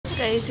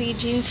Guys ಈ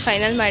jeans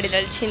final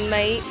ಮಾಡಿದಳು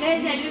ಚಿನ್ಮಯಿ.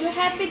 Guys ಎಲ್ರಿಗೂ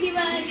ಹ್ಯಾಪಿ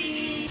ದಿವಾಲಿ.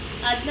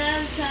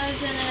 16,000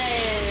 ಜನ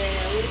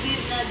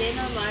ಹುಡುಗಿರ್ನ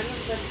ಅದೇನೋ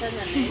ಮಾಡ್ಬಿಟ್ಟು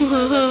ಬರ್ತಾನಲ್ಲ.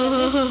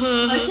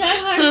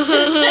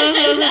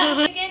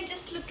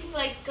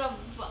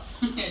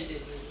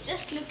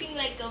 Just looking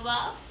like a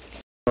wow.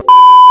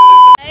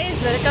 Guys,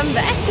 welcome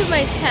back to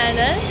my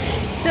channel.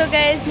 So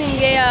guys,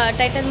 ನಿಮಗೆ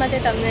ಟೈಟಲ್ ಮತ್ತು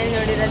ಥಂಬ್ನೇಲ್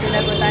ನೋಡಿರೋದಿಲ್ಲ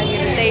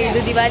ಗೊತ್ತಾಗಿರುತ್ತೆ, ಇದು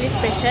Diwali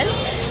special.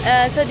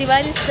 So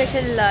Diwali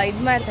special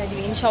ಇದು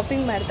ಮಾಡ್ತಾಯಿದ್ದೀವಿ, ಇನ್ನು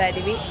ಶಾಪಿಂಗ್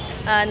ಮಾಡ್ತಾಯಿದ್ದೀವಿ.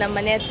 ನಮ್ಮ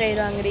ಮನೆ ಹತ್ರ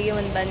ಇರೋ ಅಂಗಡಿಗೆ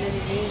ಒಂದು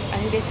ಬಂದಿದ್ದೀವಿ.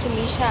 ಅಂಗಡಿ ಹೆಸರು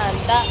ಮೀಶಾ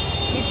ಅಂತ.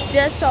 It's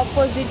just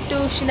opposite to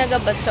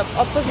Srinagar bus stop.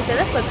 Opposite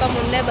ಅಲ್ಲ, ಸ್ವಲ್ಪ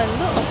ಮುಂದೆ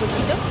ಬಂದು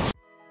ಆಪೋಸಿಟು.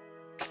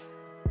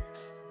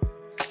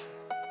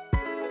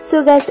 ಸೊ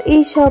ಗೈಸ್, ಈ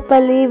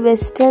ಶಾಪಲ್ಲಿ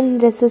ವೆಸ್ಟರ್ನ್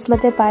ಡ್ರೆಸ್ಸಸ್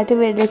ಮತ್ತು ಪಾರ್ಟಿ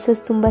ವೇರ್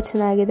ಡ್ರೆಸ್ಸಸ್ ತುಂಬ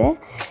ಚೆನ್ನಾಗಿದೆ.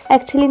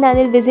 ಆ್ಯಕ್ಚುಲಿ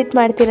ನಾನಿಲ್ಲಿ ವಿಸಿಟ್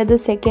ಮಾಡ್ತಿರೋದು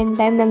ಸೆಕೆಂಡ್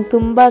ಟೈಮ್. ನಂಗೆ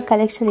ತುಂಬ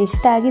ಕಲೆಕ್ಷನ್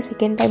ಇಷ್ಟ ಆಗಿ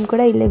ಸೆಕೆಂಡ್ ಟೈಮ್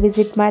ಕೂಡ ಇಲ್ಲೇ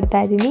ವಿಸಿಟ್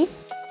ಮಾಡ್ತಾ ಇದ್ದೀನಿ.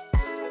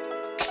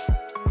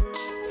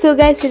 ಸೊ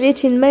ಗೈಸ್, ಇಲ್ಲಿ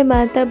ಚಿನ್ಮಯ್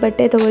ಮಾತ್ರ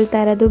ಬಟ್ಟೆ ತೊಗೊಳ್ತಾ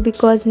ಇರೋದು,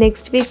 ಬಿಕಾಸ್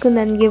ನೆಕ್ಸ್ಟ್ ವೀಕು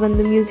ನನಗೆ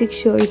ಒಂದು ಮ್ಯೂಸಿಕ್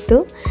ಶೋ ಇತ್ತು.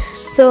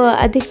 ಸೊ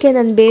ಅದಕ್ಕೆ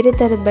ನಾನು ಬೇರೆ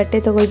ಥರದ ಬಟ್ಟೆ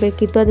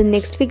ತೊಗೊಳ್ಬೇಕಿತ್ತು, ಅದನ್ನು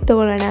ನೆಕ್ಸ್ಟ್ ವೀಕ್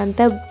ತೊಗೊಳ್ಳೋಣ ಅಂತ.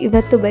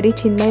 ಇವತ್ತು ಬರೀ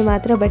ಚಿನ್ಮಯ್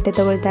ಮಾತ್ರ ಬಟ್ಟೆ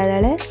ತೊಗೊಳ್ತಾ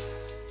ಇದ್ದಾಳೆ.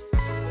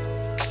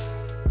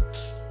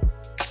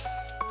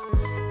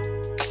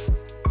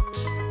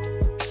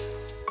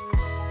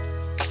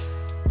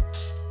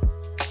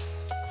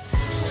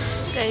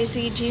 ಗೈಸ್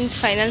ಈ ಜೀನ್ಸ್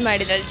ಫೈನಲ್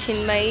ಮಾಡಿದಳು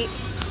ಚಿನ್ಮಯಿ.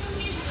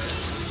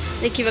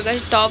 ಅದಕ್ಕೆ ಇವಾಗ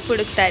ಟಾಪ್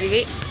ಹುಡುಕ್ತಾ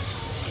ಇದೀವಿ.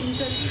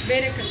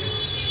 ಬೇರೆ ಕಲರ್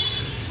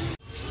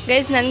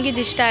ಗೈಸ್, ನನಗಿದು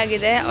ಇಷ್ಟ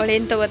ಆಗಿದೆ.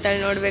 ಅವಳೇನು ತೊಗೋತಾಳೆ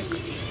ನೋಡಬೇಕು.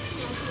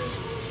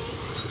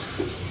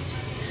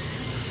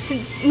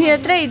 ನಿನ್ನ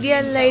ಹತ್ರ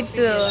ಇದೆಯಲ್ಲ,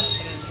 ಇಟ್ಟು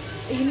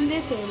ಹಿಂದೆ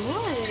ಸೇಮು,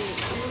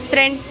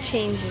 ಫ್ರಂಟ್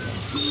ಚೇಂಜ್ ಇದೆ.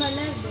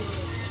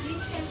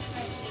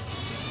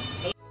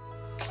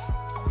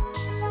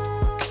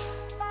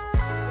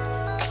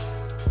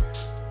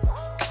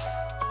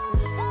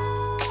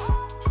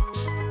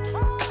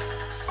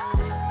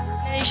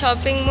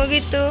 ಶಾಪಿಂಗ್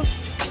ಮುಗೀತು,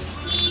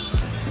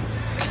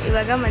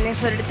 ಇವಾಗ ಮನೆಗೆ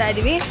ಹೊರಡ್ತಾ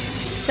ಇದೀವಿ.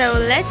 So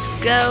let's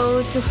go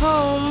to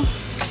home.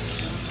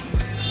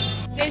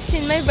 Guys,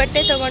 Chinmay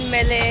ಬಟ್ಟೆ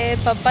ತೊಗೊಂಡ್ಮೇಲೆ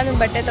ಪಪ್ಪನೂ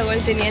ಬಟ್ಟೆ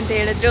ತೊಗೊಳ್ತೀನಿ ಅಂತ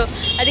ಹೇಳಿದ್ರು.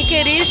 ಅದಕ್ಕೆ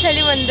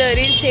ರೀಲ್ಸಲ್ಲಿ ಒಂದು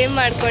ರೀಲ್ ಸೇವ್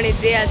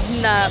ಮಾಡ್ಕೊಂಡಿದ್ವಿ,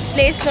 ಅದನ್ನ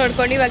ಪ್ಲೇಸ್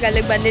ನೋಡ್ಕೊಂಡು ಇವಾಗ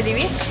ಅಲ್ಲಿಗೆ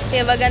ಬಂದಿದ್ದೀವಿ.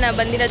 ಇವಾಗ ನಾವು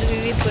ಬಂದಿರೋದು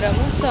ವಿ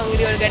ಪುರಮು. ಸೊ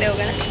ಅಂಗಡಿ ಒಳಗಡೆ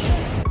ಹೋಗೋಣ.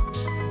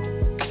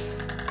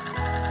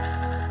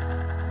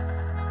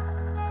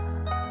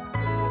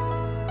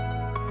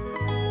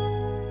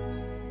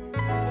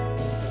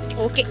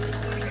 ಓಕೆ,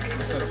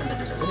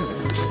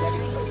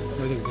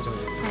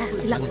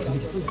 ಇಲ್ಲ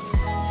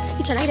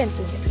ಇದು ಚೆನ್ನಾಗಿದೆ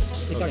ಅನಿಸ್ತು.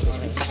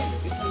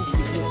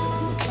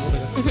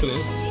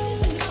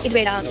 ಇದು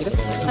ಬೇಡ,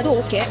 ಅದು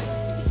ಓಕೆ.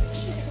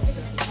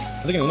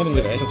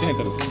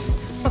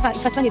 ಪಕ್ಕ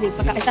ಫಸ್ಟ್ ಬಂದಿದೆ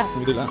ಪಕ್ಕ, ಆಯ್ತಾ?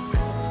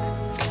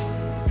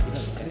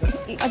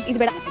 ಇದು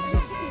ಬೇಡ,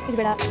 ಇದು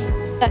ಬೇಡ,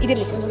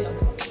 ಇದಿರಲಿ.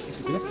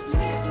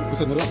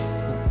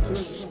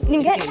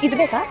 ನಿಮಗೆ ಇದು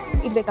ಬೇಕಾ,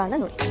 ಇದು ಬೇಕಾ ಅಂತ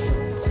ನೋಡಿ.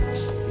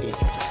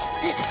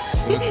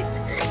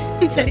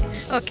 ಸರಿ,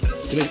 ಓಕೆ.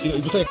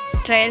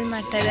 ಟ್ರಯಲ್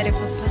ಮಾಡ್ತಾ ಇದ್ದಾರೆ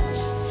ಪಾಪ.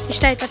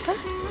 ಇಷ್ಟ ಆಯ್ತಪ್ಪ?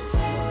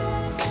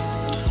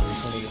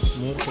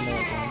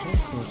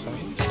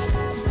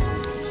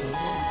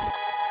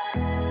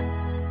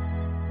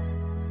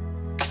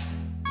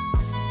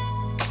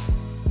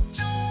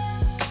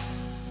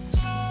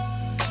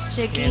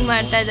 ಚೆಕಿಂಗ್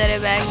ಮಾಡ್ತಾ ಇದ್ದಾರೆ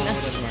ಬ್ಯಾಗ್ನ.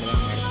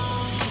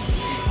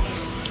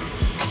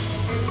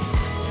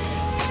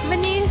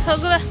 ಬನ್ನಿ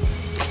ಹೋಗುವ.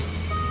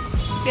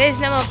 ಗೈಸ್,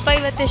 ನಮ್ಮ ಅಪ್ಪ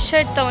ಇವತ್ತು ಎಷ್ಟು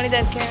ಶರ್ಟ್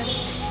ತೊಗೊಂಡಿದ್ದಾರೆ ಕೇಳಿ.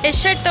 ಎಷ್ಟು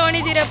ಶರ್ಟ್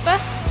ತೊಗೊಂಡಿದ್ದೀರಪ್ಪ?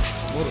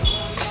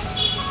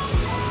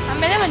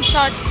 ಆಮೇಲೆ ಒಂದು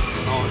ಶಾರ್ಟ್ಸ್.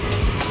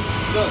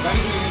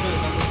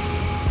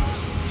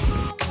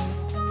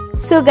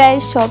 ಸೊ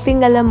ಗೈಸ್,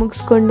 ಶಾಪಿಂಗ್ ಎಲ್ಲ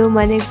ಮುಗಿಸ್ಕೊಂಡು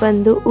ಮನೆಗೆ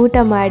ಬಂದು ಊಟ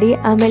ಮಾಡಿ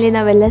ಆಮೇಲೆ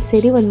ನಾವೆಲ್ಲ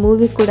ಸೇರಿ ಒಂದು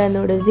ಮೂವಿ ಕೂಡ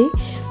ನೋಡಿದ್ವಿ.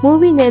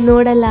 ಮೂವಿ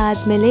ನೋಡಲ್ಲ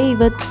ಆದಮೇಲೆ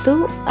ಇವತ್ತು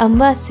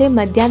ಅಮಾವಾಸ್ಯೆ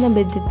ಮಧ್ಯಾಹ್ನ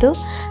ಬಿದ್ದಿತ್ತು,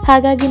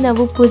 ಹಾಗಾಗಿ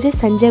ನಾವು ಪೂಜೆ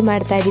ಸಂಜೆ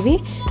ಮಾಡ್ತಾ ಇದ್ದೀವಿ.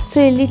 ಸೊ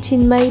ಇಲ್ಲಿ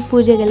ಚಿನ್ಮಯಿ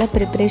ಪೂಜೆಗೆಲ್ಲ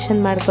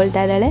ಪ್ರಿಪ್ರೇಷನ್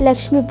ಮಾಡ್ಕೊಳ್ತಾ ಇದ್ದಾಳೆ,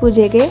 ಲಕ್ಷ್ಮೀ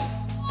ಪೂಜೆಗೆ.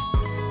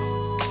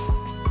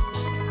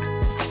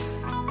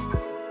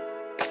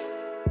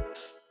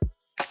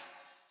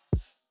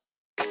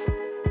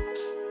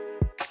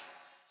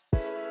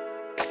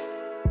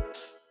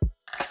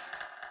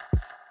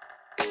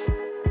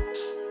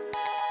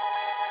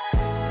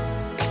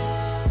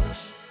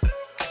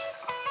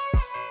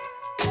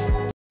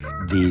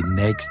 The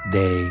next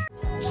day.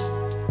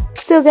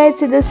 So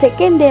guys, ಇದು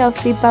ಸೆಕೆಂಡ್ ಡೇ ಆಫ್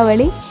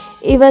ದೀಪಾವಳಿ.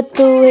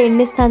 ಇವತ್ತು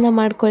ಎಣ್ಣೆ ಸ್ನಾನ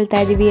ಮಾಡ್ಕೊಳ್ತಾ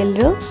ಇದ್ದೀವಿ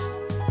ಎಲ್ಲರೂ.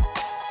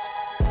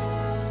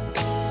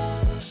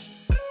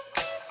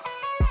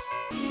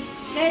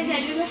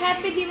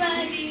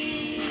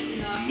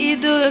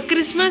 ಇದು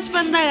ಕ್ರಿಸ್ಮಸ್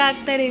ಬಂದಾಗ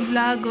ಆಗ್ತಾರೆ ಈ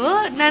ವ್ಲಾಗು.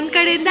 ನನ್ನ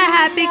ಕಡೆಯಿಂದ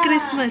ಹ್ಯಾಪಿ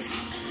ಕ್ರಿಸ್ಮಸ್.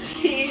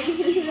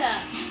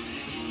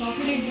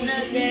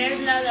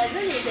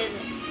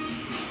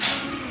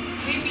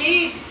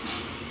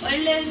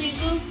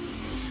 ಒಳ್ಳೆಯವನಿಗೂ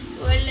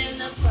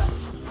ಒಳ್ಳೆಯವನಪ್ಪ,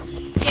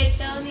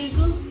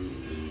 ಕೆಟ್ಟವನಿಗೂ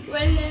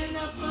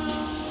ಒಳ್ಳೆಯವನಪ್ಪ.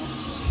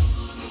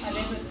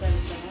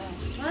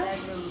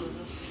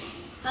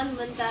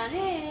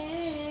 ಹನುಮಂತಾನೇ.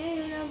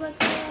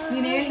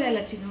 ನೀನು ಹೇಳ್ದೆ ಅಲ್ಲ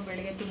ಚಿನ್ನು,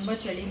 ಬೆಳಗ್ಗೆ ತುಂಬ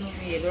ಚಳಿ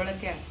ನೋವು,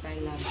 ಎದೊಳಕ್ಕೆ ಆಗ್ತಾ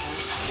ಇಲ್ಲ ಅಂತ.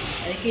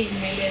 ಅದಕ್ಕೆ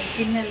ಇನ್ಮೇಲೆ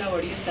ಸ್ಕಿನ್ ಎಲ್ಲ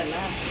ಹೊಡೆಯುತ್ತಲ್ಲ,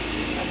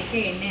 ಅದಕ್ಕೆ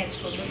ಎಣ್ಣೆ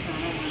ಹಚ್ಕೊಂಡು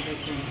ಸ್ನಾನ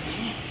ಮಾಡಬೇಕು ಅಂತ.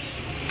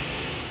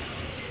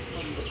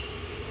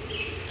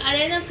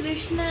 ಅದೇನೋ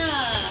ಕೃಷ್ಣ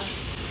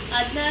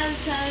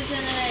 14,000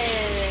 ಜನ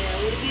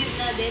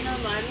ಹುಡುಗಿರ್ನ ಅದೇನೋ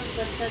ಮಾಡ್ಬಿಟ್ಟು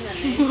ಬರ್ತಾನಲ್ಲ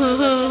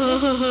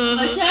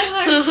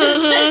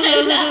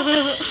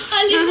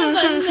ಅಲ್ಲಿಂದ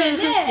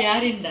ಬಂದ್ಮೇಲೆ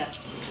ಯಾರಿಂದ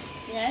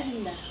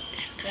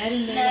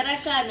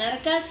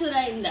ನರಕಾಸುರ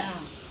ಇಂದ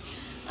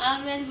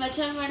ಆಮೇಲೆ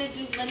ಬಚಾವ್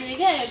ಮಾಡಿದ್ದು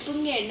ಬಂದಿಗೆ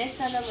ಅಪ್ಪಂಗೆ ಎಣ್ಣೆ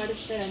ಸ್ನಾನ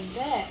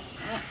ಮಾಡಿಸ್ತಾರಂತೆ.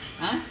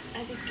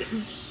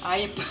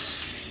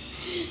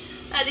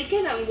 ಅದಕ್ಕೆ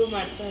ನಮಗೂ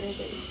ಮಾಡ್ತಾರೆ.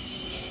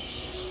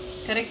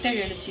 ಕರೆಕ್ಟಾಗಿ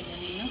ಹೇಳು ಚಿನ್ನ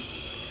ನೀನು.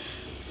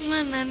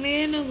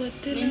 ನನಗೇನು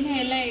ಗೊತ್ತಿಲ್ಲ.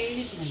 ಎಲ್ಲ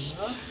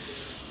ಹೇಳಿದ್ನಲ್ವ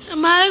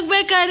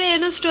ಮಲಗ್ಬೇಕಾದ್ರೆ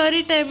ಏನೋ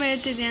ಸ್ಟೋರಿ ಟೈಮ್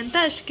ಹೇಳ್ತಿದ್ದೆ ಅಂತ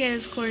ಅಷ್ಟು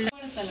ಕೇಳಿಸ್ಕೊಳ್ಳ.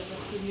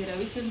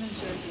 ರವಿಚಂದ್ರನ್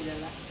ಶರ್ಟ್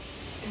ಇದೆಲ್ಲ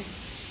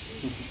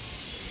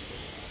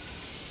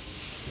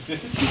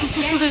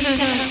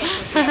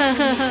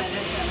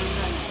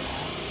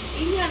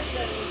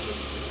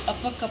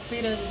ಅಪ್ಪ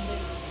ಕಪ್ಪಿರೋದ್ರಿಂದ.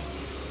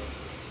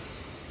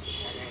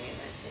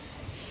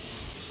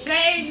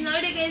 ಗೈಸ್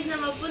ನೋಡಿ ಗೈಸ್,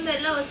 ನಮ್ಮ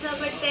ಅಪ್ಪಂದೆಲ್ಲ ಹೊಸ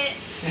ಬಟ್ಟೆ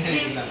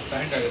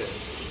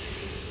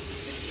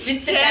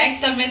ವಿತ್ ಟ್ಯಾಗ್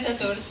ಸಮೇತ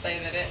ತೋರಿಸ್ತಾ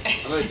ಇದ್ದಾರೆ.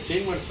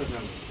 ಚೇಂಜ್ ಮಾಡಿಸ್ಬೇಕು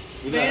ನಾನು.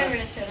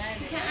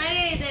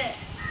 ಚೆನ್ನಾಗೇ ಇದೆ.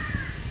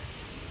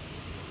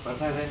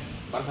 ಬರ್ತಾ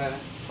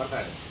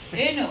ಇದೆ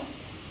ಏನು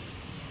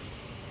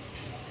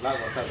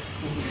ಹೊಸದು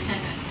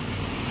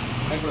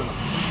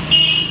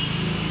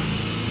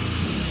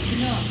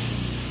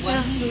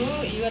ಒಂದು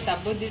ಇವತ್ತು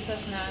ಹಬ್ಬದ ದಿವಸ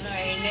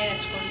ಎಣ್ಣೆ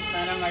ಹಚ್ಕೊಂಡು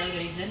ಸ್ನಾನ ಮಾಡೋದು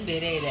ರೀಸನ್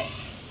ಬೇರೆ ಇದೆ.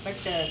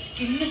 ಬಟ್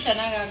ಸ್ಕಿನ್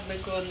ಚೆನ್ನಾಗಿ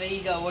ಆಗಬೇಕು ಅಂದರೆ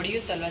ಈಗ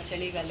ಒಡೆಯುತ್ತಲ್ವ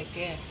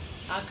ಚಳಿಗಾಲಕ್ಕೆ,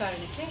 ಆ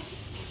ಕಾರಣಕ್ಕೆ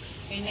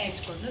ಎಣ್ಣೆ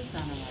ಹಚ್ಕೊಂಡು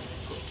ಸ್ನಾನ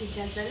ಮಾಡಬೇಕು.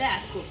 ಕಿಚನ್ದಲ್ಲೇ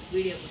ಹಾಕು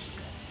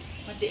ವಿಡಿಯೋಗೋಸ್ಕರ.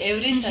 ಮತ್ತು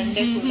ಎವ್ರಿ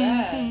ಸಂಡೇ ಕೂಡ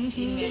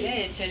ಇನ್ಮೇಲೆ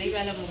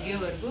ಚಳಿಗಾಲ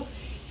ಮುಗಿಯೋವರೆಗೂ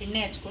ಎಣ್ಣೆ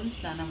ಹಚ್ಕೊಂಡು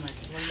ಸ್ನಾನ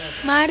ಮಾಡಿ.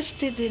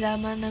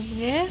 ಮಾಡಿಸ್ತಿದ್ದೀರಮ್ಮ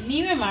ನಮಗೆ?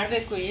 ನೀವೇ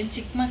ಮಾಡಬೇಕು, ಏನು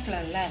ಚಿಕ್ಕ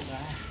ಮಕ್ಕಳಲ್ಲ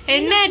ಅಲ್ವಾ.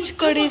 ಎಣ್ಣೆ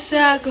ಹಚ್ಕೊಡಿ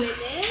ಸಾಕು.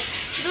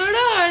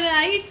 ನೋಡು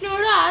ಹೈಟ್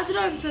ನೋಡು, ಆದ್ರೂ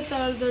ಅನ್ಸುತ್ತೆ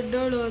ಅವಳು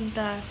ದೊಡ್ಡೋಳು ಅಂತ.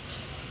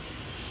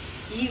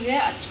 ಈಗ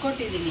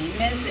ಹಚ್ಕೊಟ್ಟಿದ್ದೀನಿ,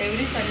 ಇನ್ಮೇಲೆ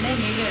ಎವ್ರಿ ಸಂಡೇ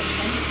ನೀವೇ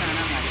ಹಚ್ಕೊಂಡು ಸ್ನಾನ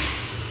ಮಾಡಿ.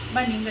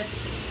 ಬಾ ನಿಂಗೆ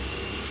ಹಚ್ತೀನಿ.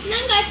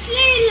 ನಂಗೆ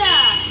ಹಚ್ಚಲೇ ಇಲ್ಲ.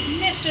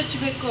 ಇನ್ನೆಷ್ಟು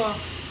ಹಚ್ಬೇಕು?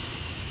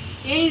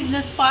 ಇದನ್ನ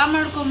ಸ್ಪಾ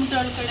ಮಾಡ್ಕೊಂಬಿಟ್ಟು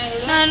ಅವಳ ಕಡೆ.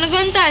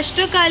 ನನಗಂತೂ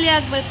ಅಷ್ಟು ಖಾಲಿ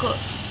ಆಗಬೇಕು.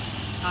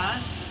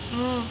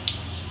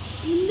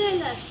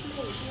 ಹಿಂದೆಲ್ಲ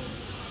ಅಷ್ಟು.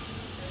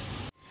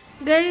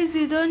 ಗೈಸ್,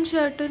 ಇದೊಂದು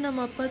ಶರ್ಟು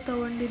ನಮ್ಮಪ್ಪ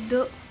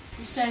ತಗೊಂಡಿದ್ದು.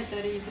 ಇಷ್ಟ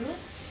ಆಯ್ತಾರೆ ಇದು?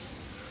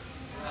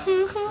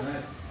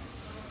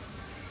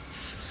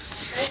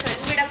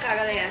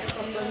 ಕಂಡ್ಬಿಡಕ್ಕಾಗಲ್ಲ ಯಾರು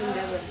ಕೊಂಬ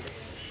ಮುಂದೆ ಬಂದು.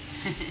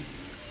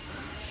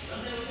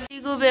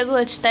 ಈಗೂ ಬೇಗ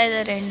ಹಚ್ತಾ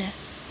ಇದ್ದಾರೆ ಎಣ್ಣೆ.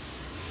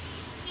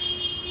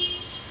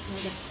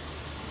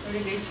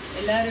 ನೋಡಿ ಗೈಸ್,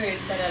 ಎಲ್ಲರೂ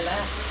ಹೇಳ್ತಾರಲ್ಲ,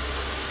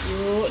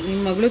 ಅಯ್ಯೋ ನಿಮ್ಮ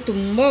ಮಗಳು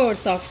ತುಂಬ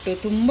ಸಾಫ್ಟು,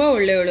 ತುಂಬ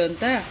ಒಳ್ಳೆಯವಳು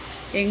ಅಂತ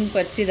ಹೆಂಗೆ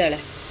ಪರಿಚಿದಾಳೆ.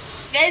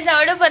 ಗೈಸ್,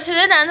 ಅವಳು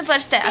ಪರಿಸಿದ್ರೆ ನಾನು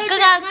ಪರಿಸ್ತೆ.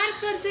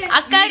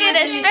 ಅಕ್ಕಗೆ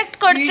ರೆಸ್ಪೆಕ್ಟ್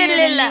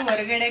ಕೊಡ್ತಿರ್ಲಿಲ್ಲ.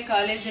 ಹೊರಗಡೆ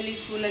ಕಾಲೇಜಲ್ಲಿ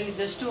ಸ್ಕೂಲಲ್ಲಿ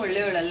ಇದ್ದಷ್ಟು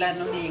ಒಳ್ಳೆಯವಳಲ್ಲ,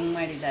 ನೋಡಿ ಹೆಂಗ್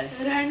ಮಾಡಿದಾಳೆ.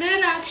 ರಣ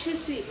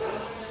ರಾಕ್ಷಸಿ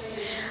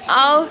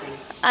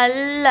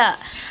ಅಲ್ಲ.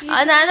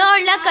 ನಾನು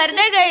ಅವಳನ್ನ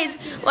ಕರ್ದೆ ಗೈಸ್,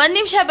 ಒಂದ್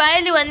ನಿಮಿಷ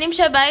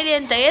ಬಾಯಿಲಿ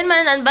ಅಂತ. ಏನ್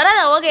ಮಾಡಿ ನಾನು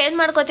ಬರಲ್ಲ, ಹೋಗಿ ಏನ್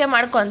ಮಾಡ್ಕೋತೀಯ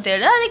ಮಾಡ್ಕೊ ಅಂತ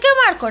ಹೇಳಿ ಅದಕ್ಕೆ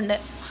ಮಾಡ್ಕೊಂಡೆ.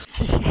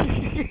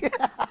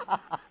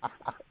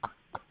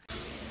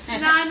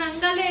 ನಾನು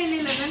ಹಂಗಲ್ಲೇ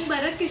ಹೇಳಿಲ್ಲ, ನಂಗೆ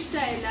ಬರಕ್ ಇಷ್ಟ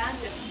ಇಲ್ಲ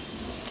ಅಂದ್ರೆ.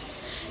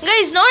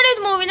 ಗೈಸ್, ನೋಡಿದ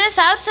ಮೂವಿನ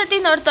 1000 ಸತಿ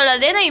ನೋಡ್ತಾಳೆ.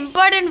 ಅದೇನೋ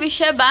ಇಂಪಾರ್ಟೆಂಟ್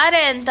ವಿಷಯ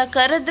ಬಾರೆ ಅಂತ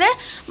ಕರೆದ್ರೆ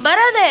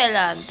ಬರೋದೇ ಇಲ್ಲ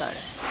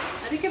ಅಂತಾಳೆ.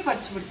 ಅದಕ್ಕೆ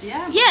ಪರ್ಚ್ಬಿಡ್ತೀಯಾ?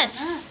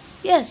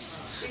 ಎಸ್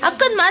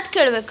ಅಕ್ಕನ ಮಾತು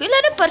ಕೇಳಬೇಕು,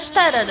 ಇಲ್ಲಾಂದ್ರೆ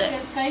ಪರಿಸ್ತಾ ಇರೋದು.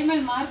 ಕೈ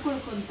ಮೇಲೆ ಮಾರ್ಕ್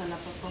ಕೊಡ್ಕೊಂತಲ್ಲ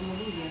ಪಾಪ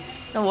ಮಗುಗೆ.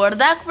 ನಾವು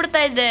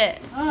ಹೊಡೆದಾಕ್ಬಿಡ್ತಾ ಇದ್ದೆ,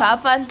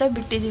 ಪಾಪ ಅಂತ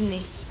ಬಿಟ್ಟಿದ್ದೀನಿ.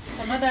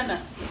 ಸಮಾಧಾನ.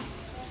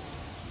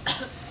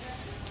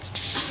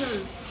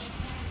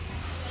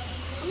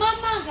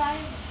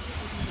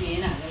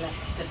 ಏನಾಗಲ್ಲ,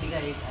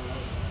 ಕತ್ತಿಗಾಯಿ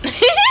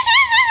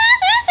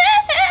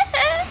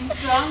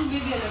ಸ್ಟ್ರಾಂಗ್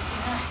ಬೇಬಿ ಅಲ್ಲ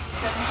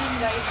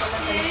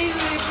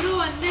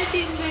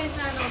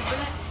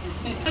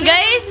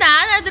ಗೈಸ್.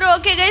 ನಾನಾದ್ರೂ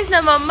ಓಕೆ ಗೈಸ್,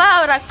 ನಮ್ಮಮ್ಮ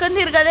ಅವ್ರ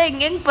ಅಕ್ಕಂದಿರ್ಗದ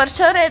ಹೆಂಗೆ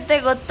ಪರಿಸೋರತ್ತೆ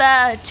ಗೊತ್ತಾ.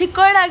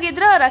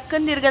 ಚಿಕ್ಕವಳಾಗಿದ್ರು ಅವ್ರ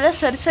ಅಕ್ಕಂದಿರ್ಗದ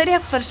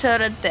ಸರಿಯಾಗಿ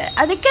ಪರಿಸೋರತ್ತೆ.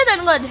 ಅದಕ್ಕೆ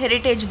ನನಗೂ ಅದು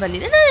ಹೆರಿಟೇಜ್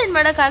ಬಂದಿದೆ, ನಾನೇನು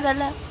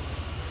ಮಾಡೋಕ್ಕಾಗಲ್ಲ.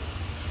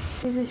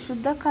 ಇದು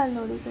ಶುದ್ಧ ಕಾಲು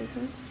ನೋಡಿ ಗೈಸ್.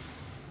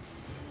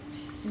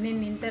 ನೀನು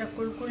ನಿಂತರ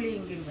ಕುಳ್ಕುಳ್ಳಿ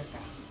ಹಿಂಗಿರ್ಬೇಕಾ?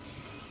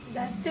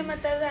 ಜಾಸ್ತಿ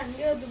ಮಾತಾಡಿದ್ರೆ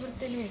ಹಂಗೆ ಓದು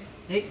ಬಿಡ್ತೀನಿ.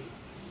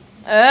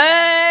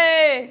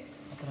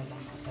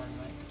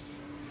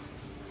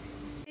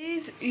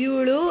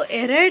 ಇವಳು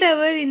 2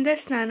 ಅವರಿಂದ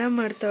ಸ್ನಾನ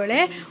ಮಾಡ್ತಾಳೆ.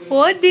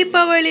 ಹೋದ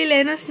ದೀಪಾವಳಿಲಿ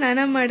ಏನೋ ಸ್ನಾನ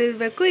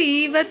ಮಾಡಿರ್ಬೇಕು,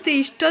 ಇವತ್ತು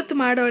ಇಷ್ಟೊತ್ತು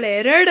ಮಾಡೋಳೆ.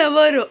 2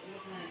 ಅವರು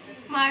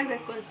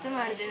ಮಾಡಬೇಕು ಅಷ್ಟೇ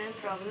ಮಾಡಿದೆ.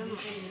 ಪ್ರಾಬ್ಲಮ್,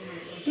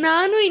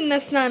 ನಾನು ಇನ್ನು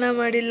ಸ್ನಾನ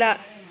ಮಾಡಿಲ್ಲ.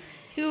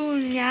 ಇವಳು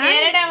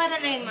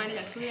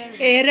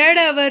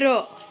 2 ಅವರು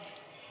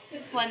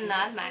 1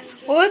 ಅವರ್ ಮ್ಯಾಕ್ಸ್.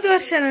 ಹೋದ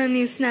ವರ್ಷ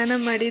ನೀವು ಸ್ನಾನ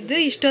ಮಾಡಿದ್ದು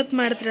ಇಷ್ಟೊತ್ತು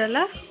ಮಾಡಿದ್ರಲ್ಲ,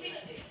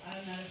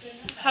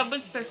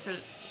 ಹಬ್ಬದ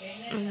ಸ್ಪೆಷಲ್.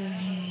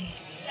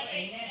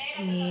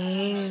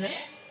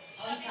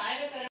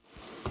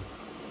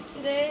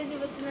 ಗೈಸ್,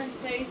 ಇವತ್ತು ನಾನು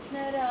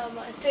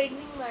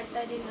ಸ್ಟ್ರೈಟ್ನಿಂಗ್ ಮಾಡ್ತಾ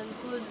ಇದ್ದೀನಿ ನನ್ನ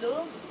ಕೂದಲು.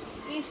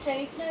 ಈ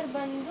ಸ್ಟ್ರೈಟ್ನರ್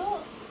ಬಂದು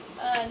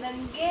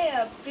ನನಗೆ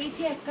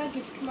ಪ್ರೀತಿ ಅಕ್ಕ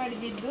ಗಿಫ್ಟ್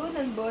ಮಾಡಿದ್ದು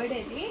ನನ್ನ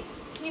ಬರ್ಡೇಲಿ.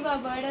 ನೀವು ಆ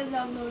ಬರ್ಡೇ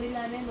ವ್ಲಾಗ್ ನೋಡಿ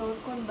ನಾನೇ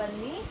ನೋಡ್ಕೊಂಡು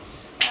ಬನ್ನಿ.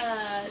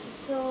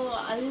 ಸೊ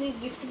ಅಲ್ಲಿ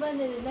ಗಿಫ್ಟ್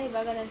ಬಂದಿದ್ದರಿಂದ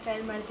ಇವಾಗ ನಾನು ಟ್ರೈ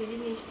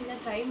ಮಾಡ್ತಿದ್ದೀನಿ. ಇಷ್ಟು ದಿನ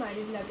ಟ್ರೈ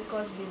ಮಾಡಿಲ್ಲ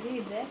ಬಿಕಾಸ್ ಬ್ಯುಸಿ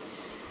ಇದೆ.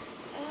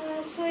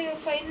 ಸೊ ಇವಾಗ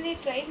ಫೈನಲಿ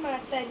ಟ್ರೈ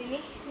ಮಾಡ್ತಾ ಇದ್ದೀನಿ.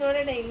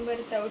 ನೋಡೋಣ ಹೆಂಗೆ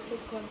ಬರುತ್ತೆ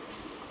ಔಟ್ಲುಕ್ಕು ಅಂತ.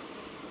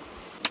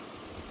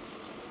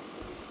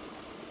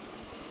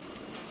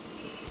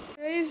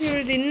 ಗೈಸ್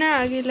ಇವ್ರದ್ದು ಇನ್ನೂ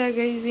ಆಗಿಲ್ಲ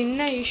ಗೈಸ್,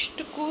 ಇನ್ನೂ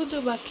ಎಷ್ಟು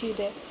ಕೂದಲು ಬಾಕಿ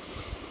ಇದೆ.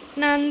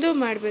 ನಂದು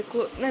ಮಾಡಬೇಕು.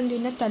 ನಂದು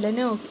ಇನ್ನೂ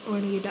ತಲೆನೇ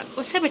ಒಣಗಿಲ್ಲ.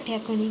 ಹೊಸ ಬಟ್ಟೆ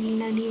ಹಾಕೊಂಡಿದ್ದೀನಿ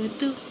ನಾನು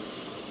ಇವತ್ತು.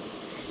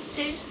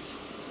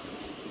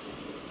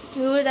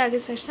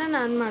 ಇವ್ರದ್ದಾಗಿದ ತಕ್ಷಣ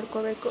ನಾನು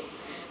ಮಾಡ್ಕೋಬೇಕು.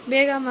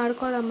 ಬೇಗ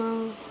ಮಾಡ್ಕೊಳಮ್ಮ.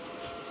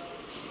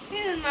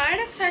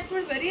 ಮಾಡೋಕ್ಕೆ ಸ್ಟಾರ್ಟ್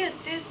ಮಾಡಿ ಬರೀ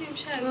 15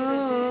 ನಿಮಿಷ.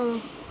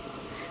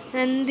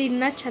 ನಂದು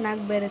ಇನ್ನೂ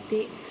ಚೆನ್ನಾಗಿ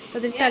ಬರುತ್ತೆ.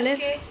 ಅದ್ರ ತಲೆ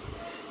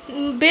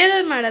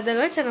ಬೇರೆಯವ್ರು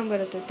ಮಾಡೋದಲ್ವ ಚೆನ್ನಾಗಿ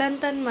ಬರುತ್ತೆ.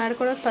 ತಂದು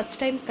ಮಾಡ್ಕೊಳ್ಳೋದು ಫಸ್ಟ್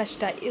ಟೈಮ್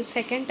ಕಷ್ಟ. ಇದು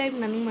ಸೆಕೆಂಡ್ ಟೈಮ್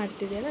ನನಗೆ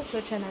ಮಾಡ್ತಿದೆಯಲ್ಲ, ಸೊ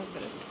ಚೆನ್ನಾಗಿ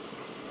ಬರುತ್ತೆ.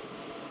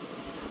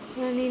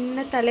 ನಾನು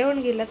ಇನ್ನೂ ತಲೆ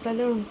ಒಣಗಿಲ್ಲ,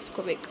 ತಲೆ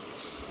ಒಣಗಿಸ್ಕೋಬೇಕು.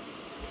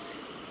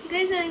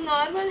 ಗೈಸ್ ನನಗೆ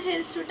ನಾರ್ಮಲ್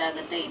ಹೇರ್ ಸೂಟ್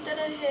ಆಗುತ್ತೆ, ಈ ಥರ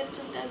ಹೇರ್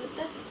ಸೂಟ್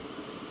ಆಗುತ್ತೆ?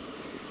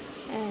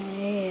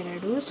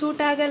 ಎರಡೂ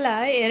ಸೂಟ್ ಆಗಲ್ಲ,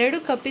 ಎರಡೂ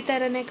ಕಪ್ಪಿ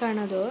ಥರನೇ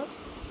ಕಾಣೋದು.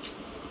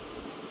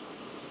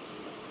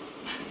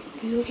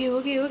 ಹೋಗಿ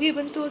ಹೋಗಿ ಹೋಗಿ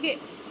ಬಂತು ಹೋಗಿ.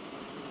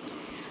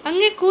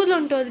 ಹಂಗೆ ಕೂದಲು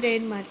ಹೊಂಟೋದ್ರೆ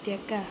ಏನು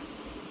ಮಾಡ್ತೀಯಕ್ಕ?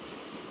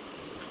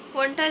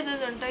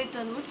 ಹೊಂಟೋಯ್ತು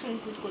ಅಂದ್ಬಿಟ್ಟು ಸುಮ್ಮನೆ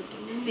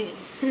ಕೂತ್ಕೊಳ್ತೀನಿ.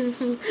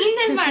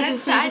 ಹಿಂದೆ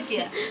ಮಾಡಕ್ಕೆ ಸಾಧ್ಯ?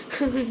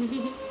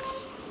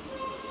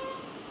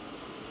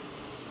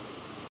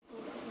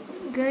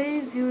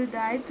 ಗೈಸ್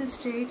ಇವ್ರದ್ದಾಯ್ತು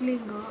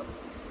ಸ್ಟ್ರೈಟ್ಲಿಂಗು.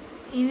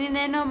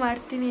 ಇನ್ನೇನೋ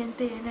ಮಾಡ್ತೀನಿ ಅಂತ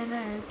ಏನೇನೋ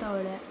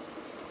ಹೇಳ್ತಾವಳೆ.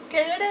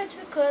 ಕೆಳಗಡೆ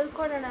ಒಂಚೂರು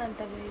ಕಲ್ಕೊಡೋಣ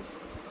ಅಂತ ಗೈಸ್.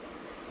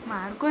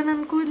 ಮಾಡ್ಕೊ,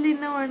 ನನ್ನ ಕೂದಲು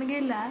ಇನ್ನೂ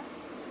ಒಣಗಿಲ್ಲ.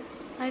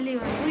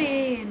 ಅಲ್ಲಿವರೆಗೂ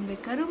ಏನು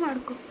ಬೇಕಾದ್ರೂ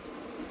ಮಾಡ್ಕೊ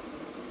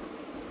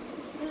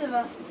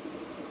ಅಲ್ವಾ?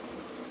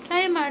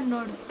 ಟ್ರೈ ಮಾಡಿ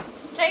ನೋಡು.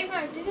 ಟ್ರೈ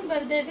ಮಾಡ್ತೀನಿ,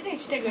 ಬರದೇ ಇದ್ರೆ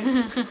ಇಷ್ಟೇ.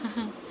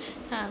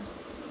 ಹಾಂ,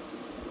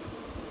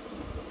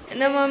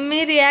 ನಮ್ಮ ಮಮ್ಮಿ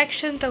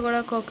ರಿಯಾಕ್ಷನ್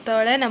ತೊಗೊಳಕ್ಕೆ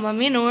ಹೋಗ್ತಾವಳೆ. ನಮ್ಮ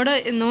ಮಮ್ಮಿ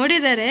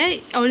ನೋಡಿದ್ದಾರೆ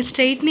ಅವಳು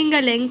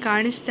ಸ್ಟ್ರೈಟ್ನಿಂಗಲ್ಲಿ ಹೆಂಗೆ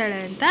ಕಾಣಿಸ್ತಾಳೆ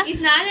ಅಂತ.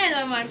 ಇದು ನಾನೇ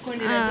ಅಲ್ವಾ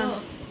ಮಾಡ್ಕೊಂಡಿರೋದು.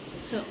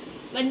 ಸೊ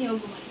ಬನ್ನಿ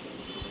ಹೋಗು.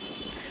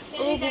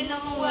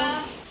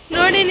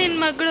 ನೋಡಿ ನಿನ್ನ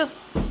ಮಗಳು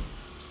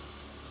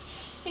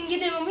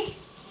ಹೆಂಗಿದೆ ಮಮ್ಮಿ?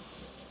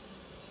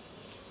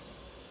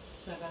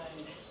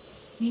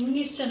 ನಿಮ್ಗೆ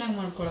ಇಷ್ಟು ಚೆನ್ನಾಗಿ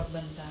ಮಾಡ್ಕೊಳಕ್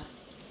ಬಂತ?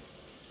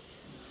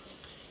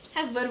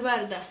 ಯಾಕೆ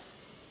ಬರಬಾರ್ದ?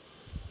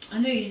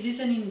 ಅಂದ್ರೆ ಇಷ್ಟು ದಿವಸ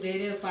ನೀನು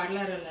ಬೇರೆ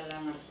ಪಾರ್ಲರಲ್ಲೆಲ್ಲ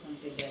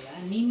ಮಾಡಿಸ್ಕೊಂತಿದ್ದೆಲ್ಲ,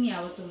 ನೀನು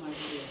ಯಾವತ್ತೂ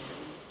ಮಾಡಿದ್ಯಲ್ಲ,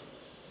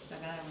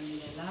 ಸಗದಾಗಿ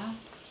ಬಂದಿದೆಯಲ್ಲ.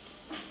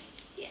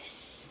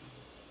 S.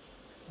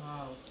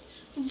 Wow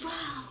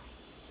wow,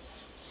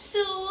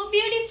 so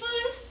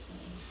beautiful,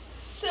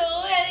 so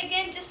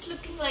elegant, just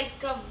looking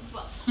like a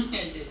wow.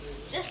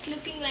 Just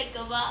looking like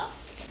a wow.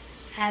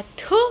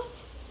 Athu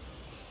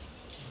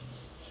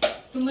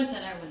ತುಂಬಾ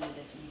ಚೆನ್ನಾಗಿ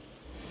ಬಂದಿದೆ ಚಿನ್ನಿ,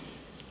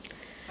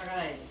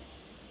 ಸಗದಾಗಿದೆ.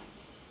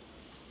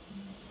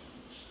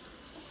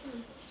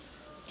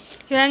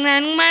 ಇವಾಗ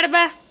ನನಗೆ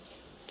ಮಾಡ್ಬಾ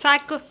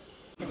ಸಾಕು.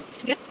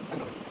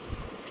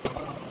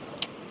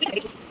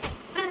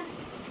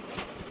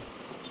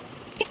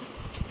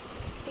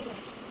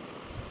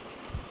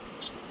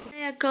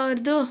 ಯಾಕ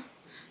ಅವ್ರದ್ದು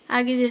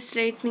ಆಗಿದೆ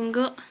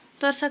ಸ್ಟ್ರೈಟ್ನಿಂಗು.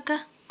 ತೋರ್ಸಕ್ಕ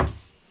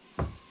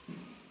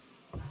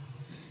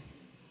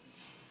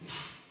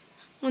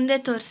ಮುಂದೆ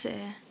ತೋರಿಸೆ.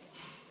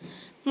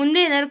 ಮುಂದೆ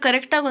ಏನಾದ್ರು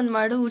ಕರೆಕ್ಟಾಗಿ ಒಂದು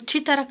ಮಾಡು. ಹುಚ್ಚಿ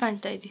ಥರ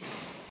ಕಾಣ್ತಾ ಇದ್ದೀವಿ.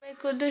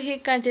 ಕೂದಲು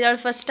ಹೀಗೆ ಕಾಣ್ತಿದ್ದೆ. ಅವಳು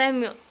ಫಸ್ಟ್ ಟೈಮ್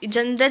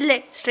ಜನದಲ್ಲೇ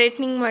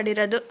ಸ್ಟ್ರೈಟ್ನಿಂಗ್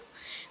ಮಾಡಿರೋದು.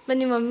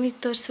 ಬನ್ನಿ ಮಮ್ಮಿಗೆ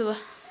ತೋರಿಸುವ.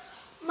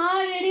 ಮಾ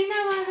ರೆಡಿನಾ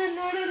ನಾನು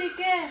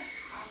ನೋಡೋದಕ್ಕೆ?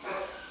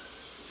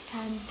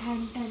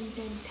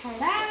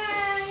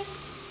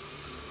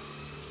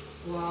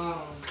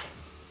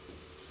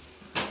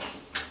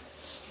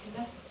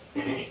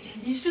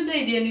 ಇಷ್ಟುದ್ದ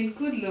ಇದೆಯಾ ನಿನ್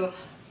ಕೂದಲು?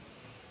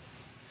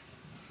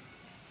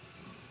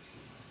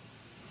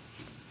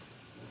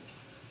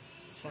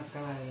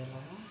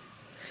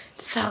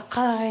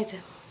 ಸಾಕಾಗಿದೆ.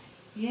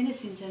 ಏನೇ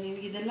ಸಿಂಚನ,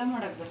 ನಿನ್ಗೆ ಇದೆಲ್ಲ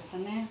ಮಾಡಕ್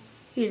ಬರ್ತಾನೆ?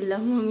 ಇಲ್ಲ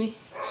ಮಮ್ಮಿ,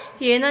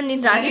 ಏನೋ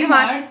ನೀನ್ ರಾತ್ರಿ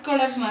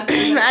ಮಾಡಿಸ್ಕೊಳಕ್ ಮಾತ್ರ.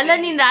 ಅಲ್ಲ,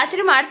 ನೀನ್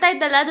ರಾತ್ರಿ ಮಾಡ್ತಾ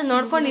ಇದ್ದಲ್ಲ, ಅದು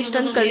ನೋಡ್ಕೊಂಡು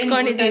ಇಷ್ಟೊಂದು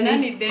ಕಲ್ತ್ಕೊಂಡಿದ್ದೀನಿ.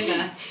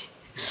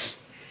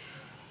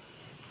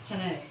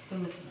 ಚೆನ್ನಾಗಿದೆ,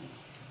 ತುಂಬಾ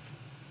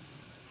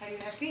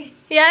ಚೆನ್ನಾಗಿದೆ.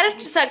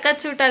 ಯಾರಷ್ಟು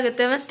ಸಖತ್ ಸೂಟ್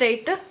ಆಗುತ್ತೆ ಅಮ್ಮ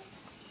ಸ್ಟ್ರೈಟ್?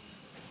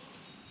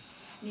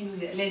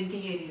 ನಿಮ್ಗೆ ಲೆಂತಿ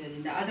ಹೇರ್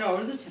ಇರೋದ್ರಿಂದ. ಆದ್ರೆ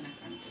ಅವಳದು ಚೆನ್ನಾಗಿ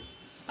ಕಾಣ್ತದೆ.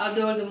 ಅದು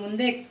ಅವಳದು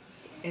ಮುಂದೆ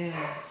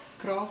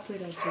ಕ್ರಾಪ್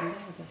ಇರೋದ್ರಿಂದ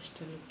ಅದು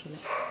ಅಷ್ಟು ಲುಕ್ಕಿಲ್ಲ.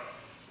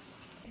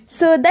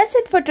 So that's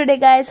it for today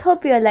guys.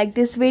 Hope you all like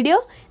this video.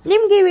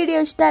 Nimge video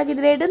ishta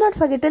agidre do not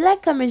forget to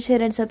like, comment,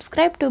 share and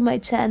subscribe to my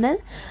channel.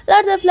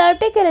 Lots of love.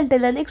 Take care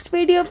until the next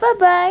video. Bye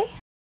bye.